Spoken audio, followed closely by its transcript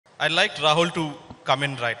I'd like Rahul to come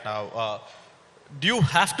in right now. Do you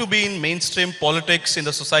have to be in mainstream politics in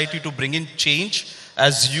the society to bring in change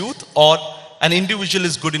as youth, or an individual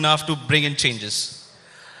is good enough to bring in changes?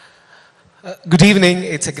 Good evening.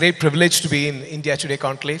 It's a great privilege to be in India Today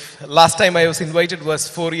Conclave. Last time I was invited was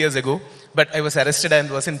 4 years ago, but I was arrested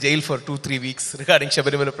and was in jail for 2-3 weeks regarding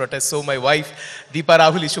Shabarimala protests. So my wife, Deepa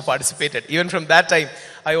Rahul Easwar, participated. Even from that time,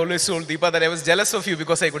 I always told Deepa that I was jealous of you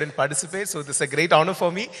because I couldn't participate. So this is a great honor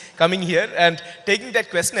for me coming here and taking that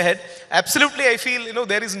question ahead. Absolutely, I feel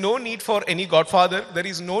there is no need for any godfather. There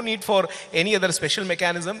is no need for any other special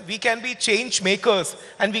mechanism. We can be change makers,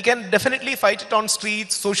 and we can definitely fight it on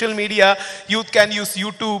streets, social media. Youth can use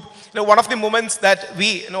YouTube. One of the moments that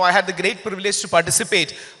I had the great privilege to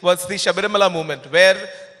participate was the Shabarimala movement, where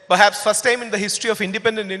perhaps first time in the history of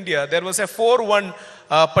independent India, there was a 4-1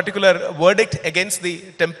 particular verdict against the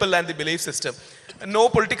temple and the belief system. No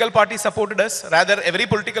political party supported us. Rather, every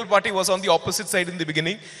political party was on the opposite side in the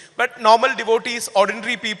beginning. But normal devotees,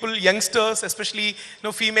 ordinary people, youngsters, especially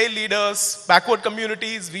female leaders, backward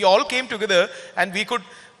communities, we all came together and we could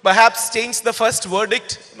perhaps change the first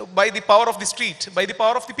verdict by the power of the street, by the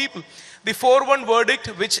power of the people. The 4-1 verdict,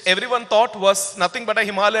 which everyone thought was nothing but a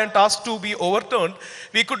Himalayan task to be overturned,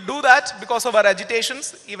 we could do that because of our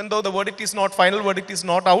agitations, even though the verdict is not, final verdict is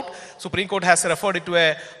not out. Supreme Court has referred it to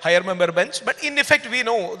a higher member bench. But in effect, we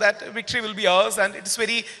know that victory will be ours, and it is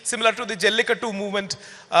very similar to the Jallikattu movement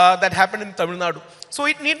that happened in Tamil Nadu. So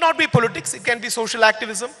it need not be politics. It can be social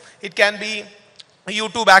activism. It can be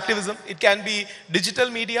YouTube activism. It can be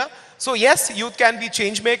digital media. So yes, youth can be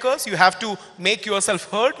change makers. You have to make yourself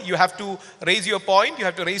heard. You have to raise your point. You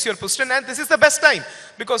have to raise your position. And this is the best time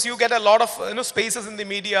because you get a lot of spaces in the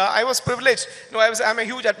media. I was privileged. I'm a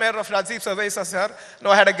huge admirer of Rajiv Sarvai sir.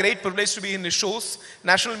 I had a great privilege to be in his shows.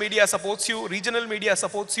 National media supports you. Regional media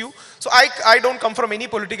supports you. So I don't come from any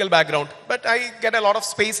political background, but I get a lot of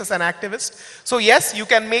space as an activist. So yes, you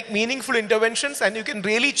can make meaningful interventions and you can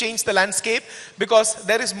really change the landscape because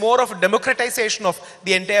there is more of a democratization of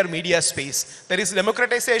the entire media space. There is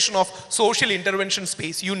democratization of social intervention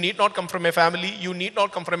space. You need not come from a family. You need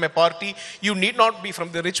not come from a party. You need not be from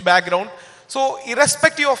the rich background. So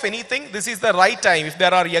irrespective of anything, this is the right time. If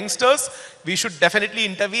there are youngsters, we should definitely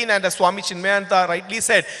intervene. And as Swami Chinmayanta rightly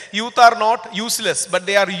said, youth are not useless, but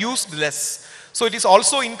they are useless. So it is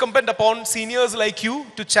also incumbent upon seniors like you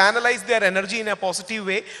to channelize their energy in a positive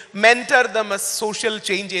way, mentor them as social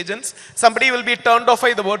change agents. Somebody will be turned off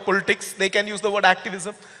by the word politics. They can use the word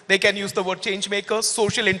activism. They can use the word change makers,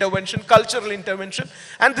 social intervention, cultural intervention.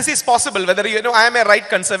 And this is possible. Whether I am a right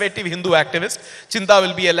conservative Hindu activist, Chinta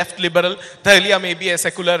will be a left liberal, Dahlia may be a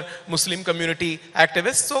secular Muslim community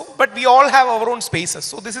activist. But we all have our own spaces.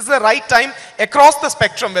 So this is the right time across the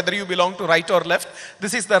spectrum, whether you belong to right or left.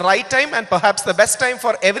 This is the right time and perhaps the best time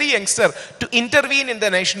for every youngster to intervene in the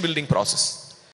nation building process.